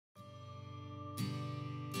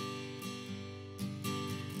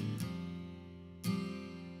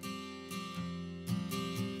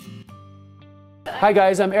Hi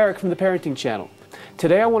guys, I'm Eric from the Parenting Channel.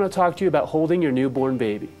 Today I want to talk to you about holding your newborn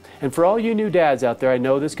baby. And for all you new dads out there, I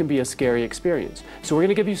know this can be a scary experience. So we're going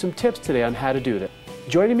to give you some tips today on how to do that.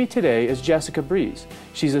 Joining me today is Jessica Breeze.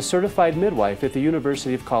 She's a certified midwife at the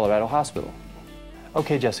University of Colorado Hospital.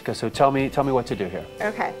 Okay, Jessica, so tell me what to do here.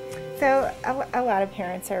 Okay. So a lot of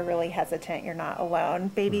parents are really hesitant. You're not alone.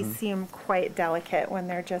 Babies seem quite delicate when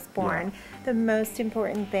they're just born. Yeah. The most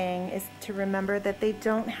important thing is to remember that they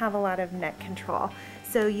don't have a lot of neck control.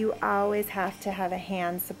 So you always have to have a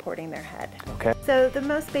hand supporting their head. Okay. So the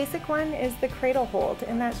most basic one is the cradle hold,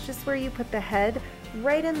 and that's just where you put the head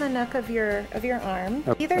right in the nook of your arm.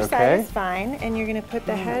 Either side is fine, and you're going to put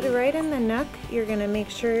the head right in the nook. You're going to make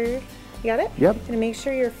sure, you got it? Yep. Going to make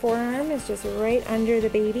sure your forearm is just right under the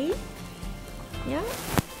baby. Yeah,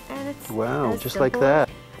 and it's just simple. like that.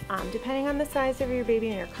 Depending on the size of your baby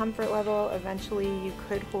and your comfort level, eventually you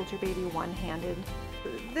could hold your baby one-handed.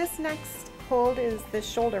 This next hold is the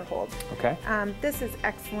shoulder hold. Okay. This is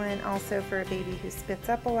excellent also for a baby who spits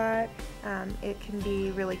up a lot. It can be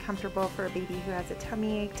really comfortable for a baby who has a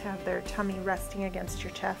tummy ache to have their tummy resting against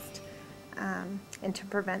your chest and to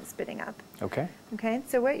prevent spitting up. Okay. Okay,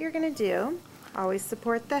 so what you're going to do, always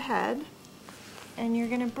support the head. And you're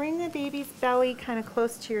going to bring the baby's belly kind of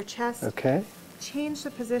close to your chest. Okay. Change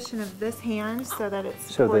the position of this hand so that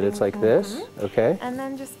it's like this. Okay. And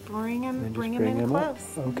then just bring him in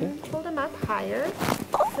close. Up. Okay. Hold him up higher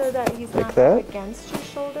so that he's like not that. against your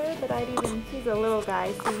shoulder. But he's a little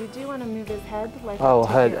guy, so you do want to move his head like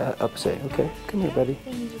head up, say. Okay. Come here, buddy.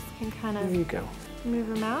 And you just can kind of there you go. Move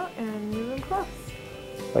him out and move him close.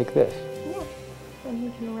 Like this. Yeah. And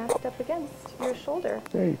he can rest up against your shoulder.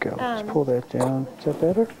 There you go. Just pull that down. Is that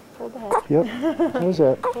better? Hold the head. Yep. How's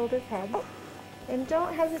that? Hold his head. And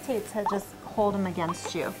don't hesitate to just hold him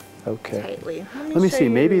against you. Okay. Tightly. Let me see.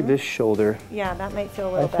 Maybe this shoulder. Yeah, that might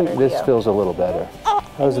feel a little better. I think this feels a little better.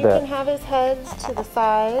 How's that? You can have his head to the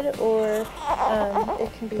side, or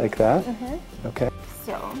it can be like that. Okay.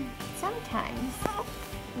 So sometimes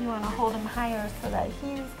you want to hold him higher so that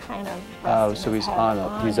he's kind of resting so he's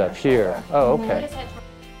on he's up here. Shoulder. Oh, okay.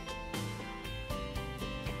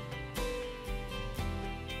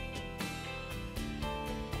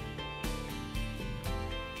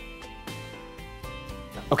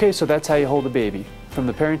 Okay, so that's how you hold a baby. From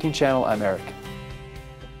the Parenting Channel, I'm Eric.